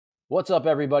What's up,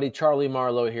 everybody? Charlie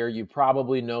Marlow here. You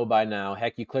probably know by now.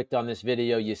 Heck, you clicked on this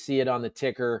video. You see it on the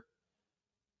ticker.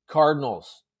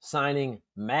 Cardinals signing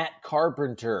Matt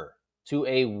Carpenter to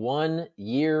a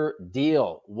one-year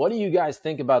deal. What do you guys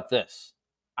think about this?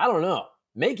 I don't know.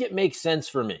 Make it make sense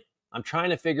for me. I'm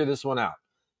trying to figure this one out,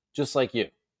 just like you.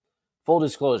 Full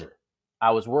disclosure,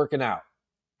 I was working out,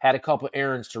 had a couple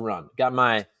errands to run, got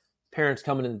my parents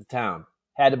coming into town,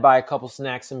 had to buy a couple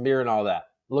snacks and beer and all that.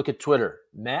 Look at Twitter.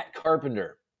 Matt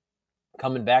Carpenter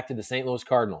coming back to the St. Louis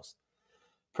Cardinals.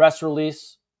 Press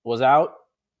release was out.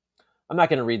 I'm not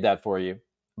going to read that for you,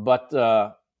 but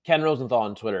Ken Rosenthal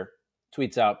on Twitter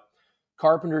tweets out,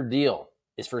 Carpenter deal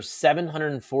is for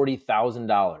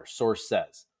 $740,000, source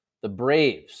says. The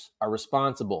Braves are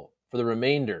responsible for the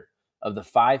remainder of the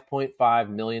 $5.5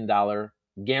 million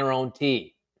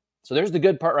guarantee. So there's the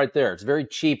good part right there. It's very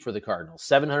cheap for the Cardinals.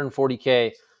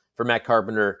 $740K for Matt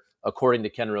Carpenter, according to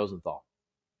Ken Rosenthal.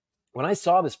 When I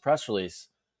saw this press release,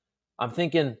 I'm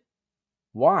thinking,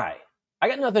 why? I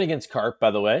got nothing against Carp,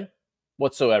 by the way,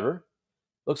 whatsoever.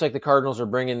 Looks like the Cardinals are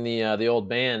bringing the old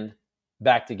band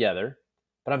back together.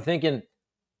 But I'm thinking,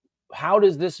 how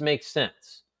does this make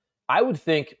sense? I would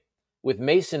think with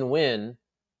Mason Wynn,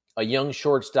 a young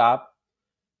shortstop,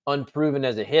 unproven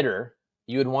as a hitter,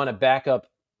 you would want a backup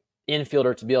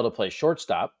infielder to be able to play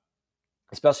shortstop,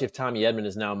 especially if Tommy Edman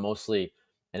is now mostly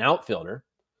an outfielder.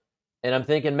 And I'm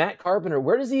thinking, Matt Carpenter,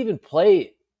 where does he even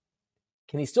play?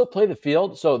 Can he still play the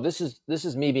field? So this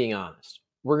is me being honest.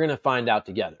 We're going to find out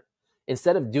together.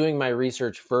 Instead of doing my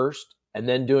research first and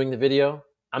then doing the video,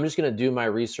 I'm just going to do my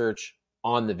research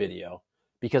on the video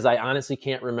because I honestly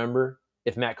can't remember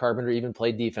if Matt Carpenter even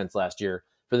played defense last year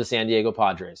for the San Diego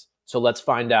Padres. So let's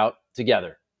find out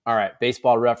together. All right,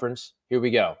 baseball reference. Here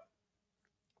we go.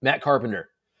 Matt Carpenter.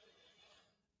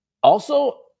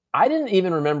 Also, I didn't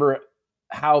even remember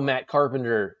how Matt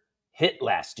Carpenter hit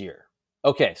last year.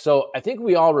 Okay, so I think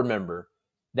we all remember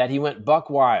that he went buck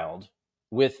wild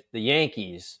with the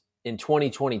Yankees in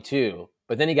 2022,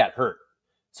 but then he got hurt.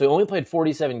 So he only played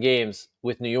 47 games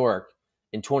with New York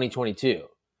in 2022.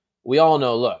 We all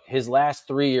know, look, his last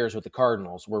 3 years with the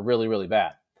Cardinals were really, really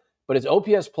bad. But his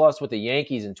OPS plus with the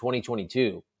Yankees in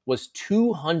 2022 was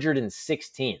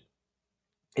 216.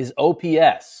 His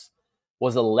OPS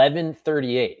was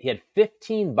 1138. He had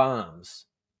 15 bombs,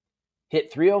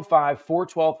 hit 305,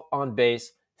 412 on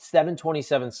base,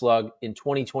 727 slug in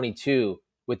 2022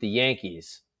 with the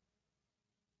Yankees.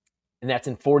 And that's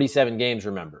in 47 games,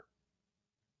 remember.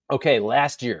 Okay,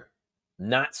 last year,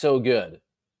 not so good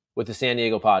with the San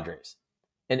Diego Padres.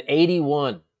 An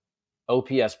 81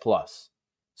 OPS plus.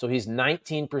 So he's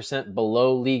 19%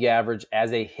 below league average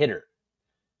as a hitter.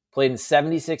 Played in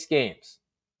 76 games.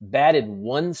 Batted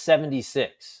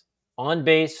 176. On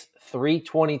base,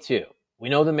 322. We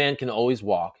know the man can always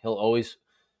walk. He'll always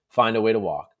find a way to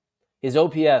walk. His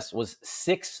OPS was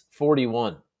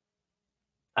 641.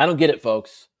 I don't get it,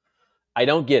 folks. I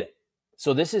don't get it.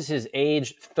 So this is his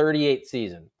age 38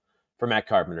 season for Matt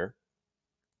Carpenter.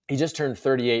 He just turned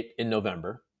 38 in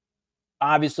November.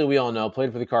 Obviously, we all know,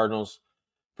 played for the Cardinals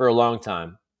for a long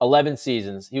time. 11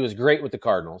 seasons. He was great with the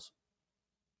Cardinals.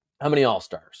 How many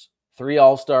All-Stars? 3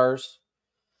 All-Stars.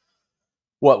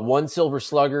 One Silver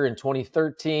Slugger in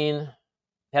 2013.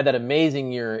 Had that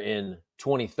amazing year in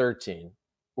 2013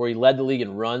 where he led the league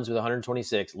in runs with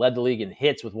 126, led the league in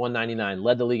hits with 199,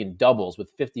 led the league in doubles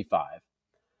with 55.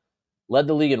 Led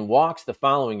the league in walks the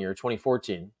following year,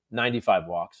 2014, 95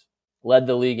 walks. Led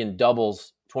the league in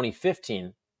doubles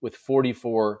 2015 with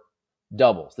 44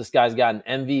 doubles. This guy's gotten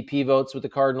MVP votes with the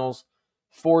Cardinals,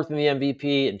 4th in the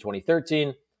MVP in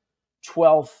 2013,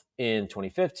 12th in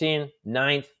 2015,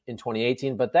 9th in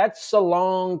 2018. But that's a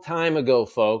long time ago,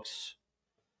 folks.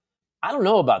 I don't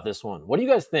know about this one. What do you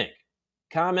guys think?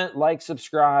 Comment, like,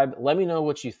 subscribe. Let me know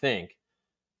what you think.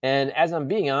 And as I'm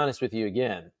being honest with you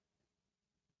again,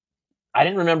 I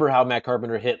didn't remember how Matt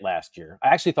Carpenter hit last year. I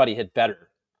actually thought he hit better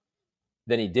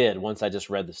than he did once I just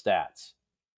read the stats.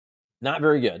 Not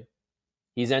very good.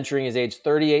 He's entering his age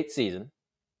 38 season.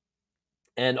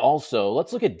 And also,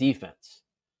 let's look at defense.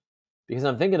 Because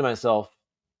I'm thinking to myself,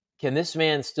 can this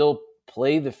man still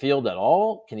play the field at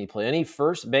all? Can he play any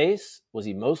first base? Was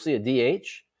he mostly a DH?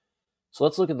 So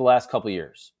let's look at the last couple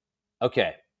years.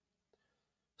 Okay.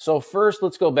 So first,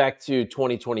 let's go back to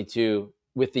 2022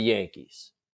 with the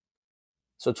Yankees.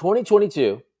 So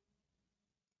 2022,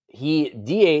 he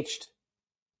DH'd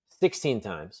 16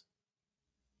 times.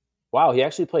 Wow, he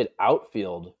actually played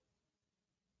outfield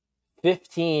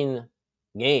 15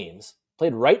 games.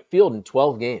 Played right field in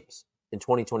 12 games in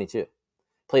 2022.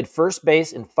 Played first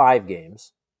base in 5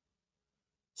 games.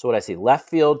 So what I see, left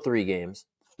field 3 games,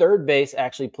 Third base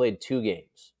actually played 2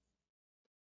 games.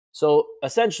 So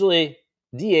essentially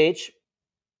DH,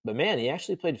 but man, he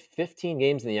actually played 15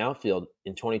 games in the outfield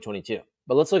in 2022.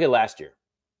 But let's look at last year.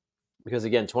 Because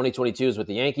again, 2022 is with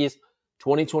the Yankees.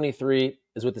 2023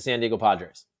 is with the San Diego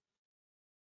Padres.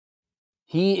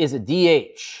 He is a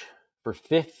DH for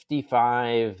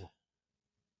 55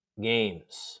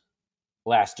 games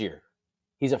last year.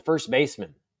 He's a first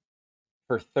baseman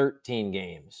for 13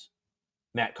 games.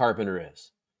 Matt Carpenter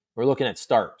is. We're looking at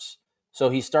starts. So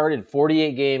he started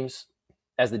 48 games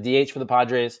as the DH for the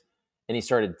Padres, and he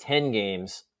started 10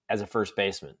 games as a first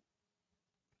baseman.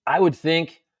 I would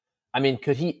think, I mean,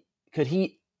 could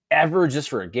he ever just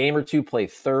for a game or two play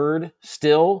third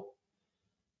still?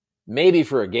 Maybe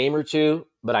for a game or two,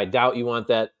 but I doubt you want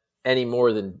that any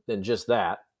more than just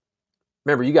that.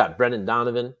 Remember, you got Brendan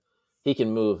Donovan. He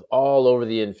can move all over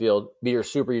the infield, be your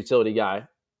super utility guy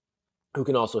who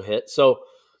can also hit. So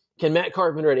can Matt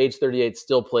Carpenter at age 38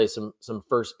 still play some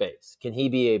first base? Can he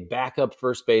be a backup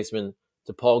first baseman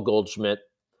to Paul Goldschmidt?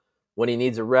 When he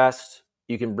needs a rest,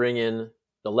 you can bring in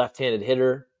the left-handed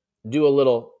hitter, do a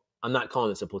little, I'm not calling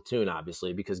this a platoon,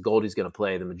 obviously, because Goldie's going to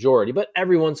play the majority, but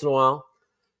every once in a while,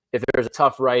 if there's a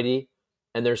tough righty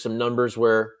and there's some numbers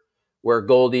where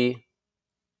Goldie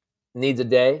needs a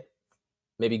day,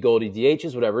 maybe Goldie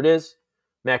DHs, whatever it is,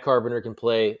 Matt Carpenter can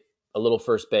play a little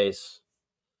first base.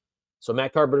 So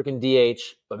Matt Carpenter can DH,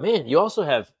 but man, you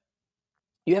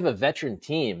have a veteran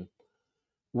team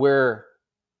where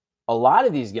a lot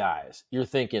of these guys you're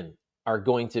thinking are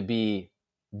going to be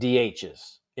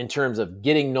DHs in terms of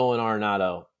getting Nolan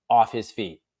Arenado off his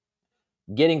feet,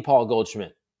 getting Paul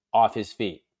Goldschmidt off his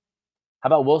feet. How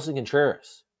about Wilson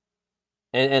Contreras?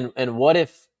 And what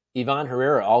if Ivan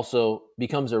Herrera also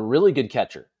becomes a really good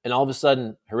catcher, and all of a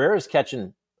sudden Herrera's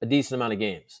catching a decent amount of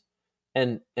games,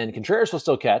 and Contreras will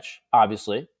still catch,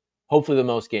 obviously, hopefully the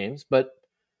most games, but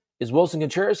is Wilson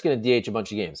Contreras going to DH a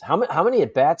bunch of games? How many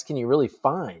at-bats can you really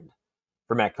find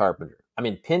for Matt Carpenter? I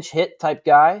mean, pinch hit type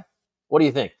guy? What do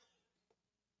you think?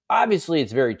 Obviously,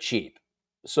 it's very cheap,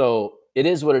 so it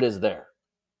is what it is there.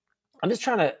 I'm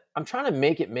trying to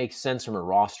make it make sense from a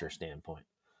roster standpoint.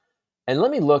 And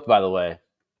let me look, by the way.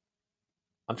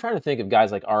 I'm trying to think of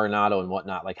guys like Arenado and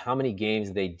whatnot, like how many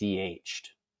games they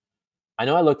DH'd. I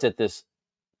know I looked at this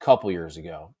a couple years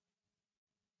ago.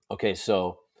 Okay,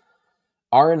 so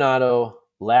Arenado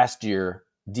last year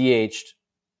DH'd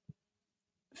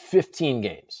 15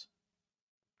 games.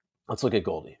 Let's look at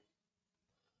Goldie.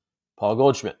 Paul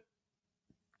Goldschmidt.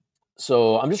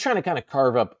 So I'm just trying to kind of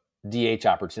carve up DH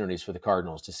opportunities for the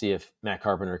Cardinals to see if Matt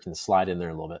Carpenter can slide in there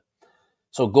a little bit.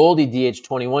 So Goldie DH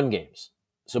 21 games.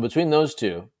 So between those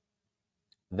two,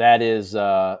 that is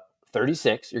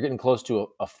 36. You're getting close to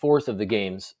a fourth of the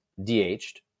games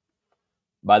DH'd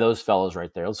by those fellows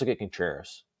right there. Let's look at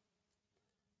Contreras.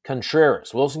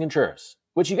 Wilson Contreras,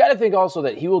 which you got to think also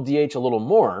that he will DH a little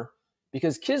more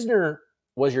because Kisner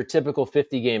was your typical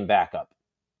 50-game backup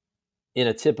in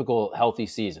a typical healthy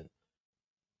season.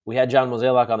 We had John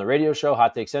Mozeliak on the radio show,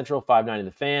 Hot Take Central, 590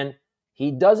 The Fan.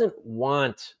 He doesn't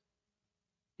want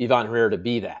Ivan Herrera to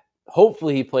be that.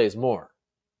 Hopefully he plays more.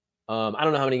 I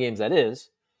don't know how many games that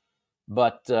is,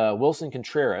 but Wilson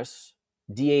Contreras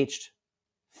DH'd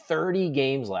 30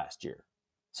 games last year.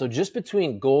 So just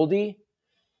between Goldie,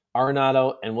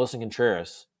 Arenado, and Wilson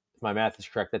Contreras, if my math is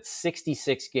correct, that's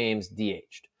 66 games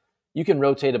DH'd. You can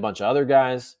rotate a bunch of other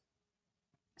guys.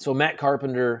 So Matt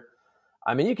Carpenter,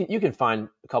 I mean, you can find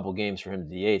a couple games for him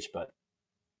to DH, but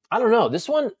I don't know. This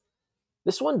one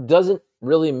doesn't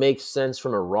really make sense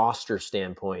from a roster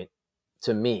standpoint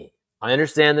to me. I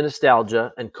understand the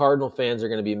nostalgia, and Cardinal fans are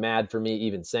going to be mad for me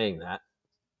even saying that.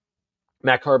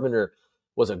 Matt Carpenter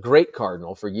was a great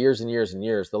Cardinal for years and years and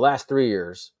years. The last 3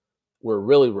 years were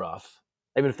really rough.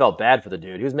 I even felt bad for the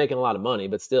dude. He was making a lot of money,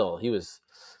 but still, he was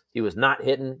not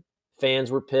hitting.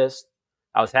 Fans were pissed.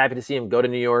 I was happy to see him go to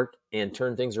New York and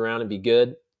turn things around and be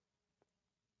good.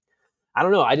 I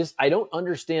don't know. I don't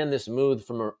understand this move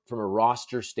from a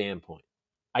roster standpoint.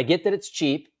 I get that it's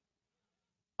cheap.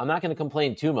 I'm not going to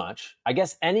complain too much. I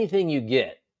guess anything you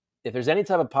get, if there's any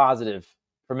type of positive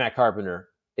for Matt Carpenter,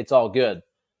 it's all good.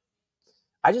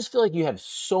 I just feel like you have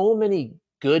so many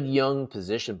good young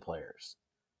position players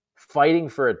fighting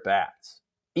for at-bats,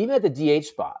 even at the DH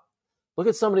spot. Look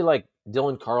at somebody like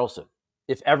Dylan Carlson.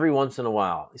 If every once in a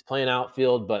while he's playing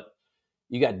outfield, but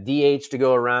you got DH to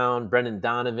go around, Brendan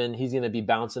Donovan, he's going to be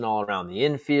bouncing all around the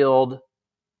infield.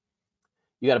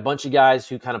 You got a bunch of guys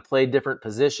who kind of play different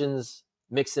positions,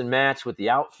 mix and match with the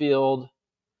outfield.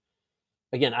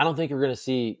 Again, I don't think you're going to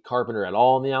see Carpenter at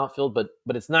all in the outfield, but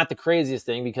it's not the craziest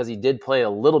thing because he did play a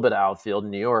little bit of outfield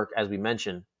in New York, as we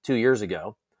mentioned 2 years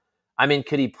ago. I mean,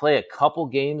 could he play a couple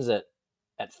games at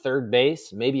third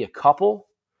base? Maybe a couple.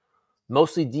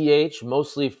 Mostly DH,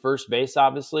 mostly first base,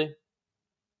 obviously.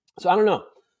 So I don't know.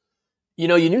 You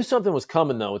knew something was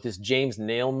coming, though, with this James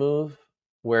Nail move.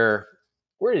 Where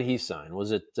did he sign?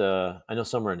 Was it, I know,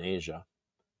 somewhere in Asia?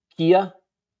 Kia?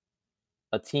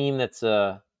 A team that's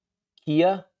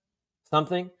Kia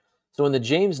something? So when the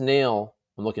James Nail,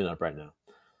 I'm looking it up right now.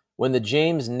 When the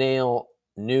James Nail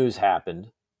news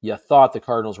happened, you thought the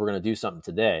Cardinals were going to do something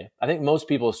today. I think most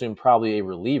people assume probably a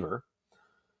reliever.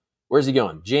 Where's he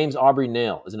going? James Aubrey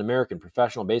Nail is an American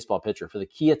professional baseball pitcher for the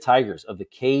Kia Tigers of the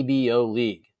KBO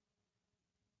League.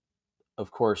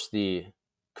 Of course, the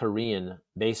Korean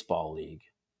Baseball League.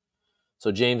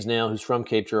 So James Nail, who's from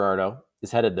Cape Girardeau,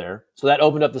 is headed there. So that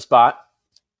opened up the spot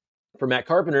for Matt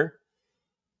Carpenter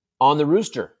on the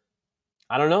Rooster.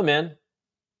 I don't know, man.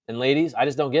 And ladies, I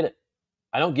just don't get it.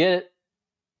 I don't get it.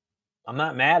 I'm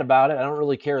not mad about it. I don't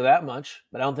really care that much,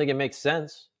 but I don't think it makes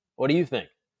sense. What do you think?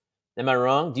 Am I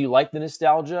wrong? Do you like the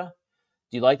nostalgia?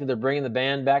 Do you like that they're bringing the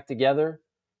band back together?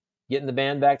 Getting the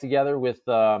band back together with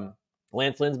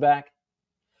Lance Lynn's back?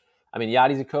 I mean,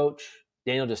 Yachty's a coach.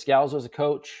 Daniel Descalzo's a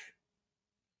coach.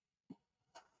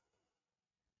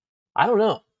 I don't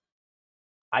know.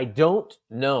 I don't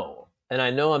know. And I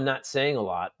know I'm not saying a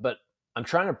lot, but I'm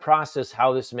trying to process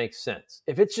how this makes sense.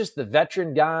 If it's just the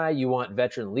veteran guy, you want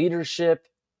veteran leadership,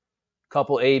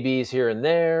 couple ABs here and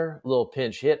there, little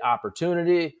pinch hit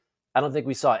opportunity. I don't think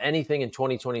we saw anything in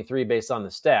 2023 based on the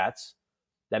stats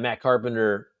that Matt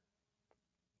Carpenter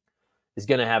is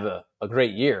going to have a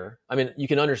great year. I mean, you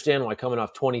can understand why coming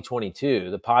off 2022,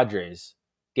 the Padres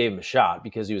gave him a shot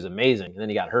because he was amazing, and then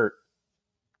he got hurt.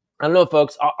 I don't know,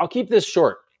 folks. I'll keep this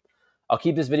short. I'll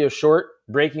keep this video short.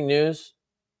 Breaking news.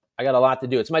 I got a lot to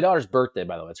do. It's my daughter's birthday,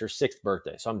 by the way. It's her 6th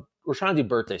birthday. So we're trying to do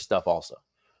birthday stuff also.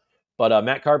 But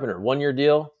Matt Carpenter, 1-year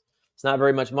deal. It's not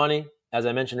very much money. As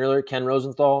I mentioned earlier, Ken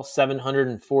Rosenthal,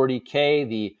 $740K.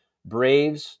 The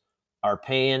Braves are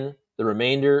paying the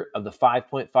remainder of the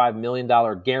 $5.5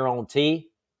 million guarantee.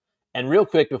 And real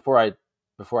quick before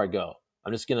I go,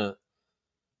 I'm just going to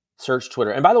search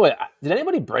Twitter. And by the way, did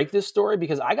anybody break this story?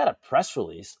 Because I got a press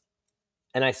release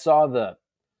and I saw the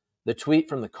tweet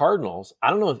from the Cardinals. I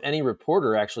don't know if any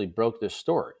reporter actually broke this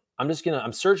story. I'm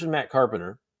searching Matt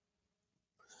Carpenter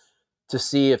to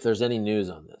see if there's any news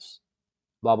on this.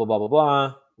 Blah, blah, blah, blah,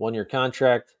 blah. 1-year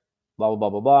contract. Blah, blah, blah,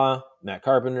 blah, blah. Matt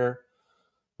Carpenter.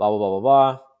 Blah, blah, blah, blah,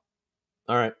 blah.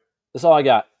 All right. That's all I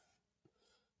got.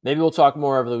 Maybe we'll talk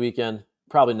more over the weekend.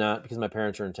 Probably not because my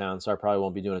parents are in town, so I probably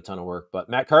won't be doing a ton of work. But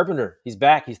Matt Carpenter, he's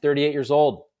back. He's 38 years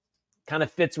old. Kind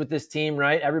of fits with this team,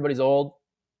 right? Everybody's old.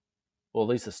 Well, at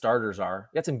least the starters are.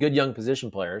 You got some good young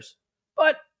position players.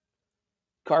 But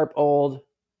Carp old,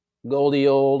 Goldie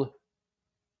old,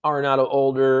 Arenado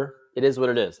older. It is what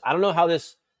it is. I don't know how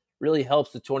this really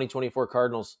helps the 2024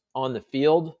 Cardinals on the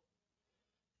field.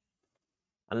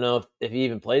 I don't know if he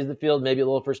even plays the field, maybe a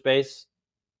little first base.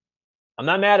 I'm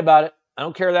not mad about it. I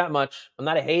don't care that much. I'm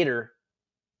not a hater.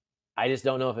 I just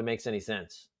don't know if it makes any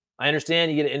sense. I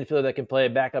understand you get an infielder that can play a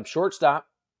backup shortstop.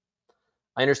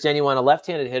 I understand you want a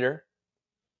left-handed hitter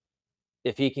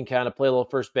if he can kind of play a little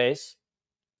first base.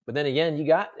 But then again, you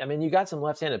got some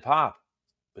left-handed pop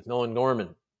with Nolan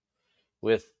Gorman,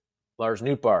 with Lars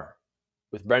Nootbaar,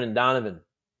 with Brendan Donovan,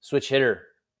 switch hitter,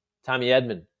 Tommy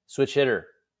Edman, switch hitter,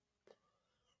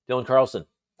 Dylan Carlson.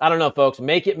 I don't know, folks.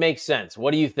 Make it make sense.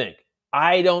 What do you think?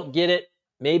 I don't get it.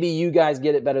 Maybe you guys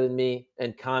get it better than me,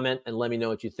 and comment and let me know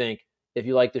what you think. If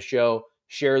you like the show,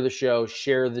 share the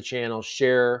channel,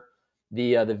 share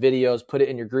the videos, put it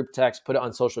in your group text, put it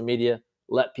on social media.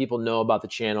 Let people know about the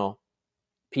channel.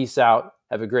 Peace out.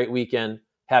 Have a great weekend.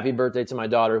 Happy birthday to my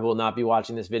daughter who will not be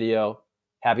watching this video.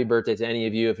 Happy birthday to any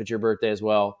of you if it's your birthday as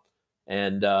well.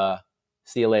 And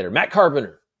see you later. Matt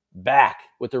Carpenter back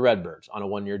with the Redbirds on a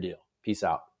 1-year deal. Peace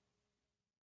out.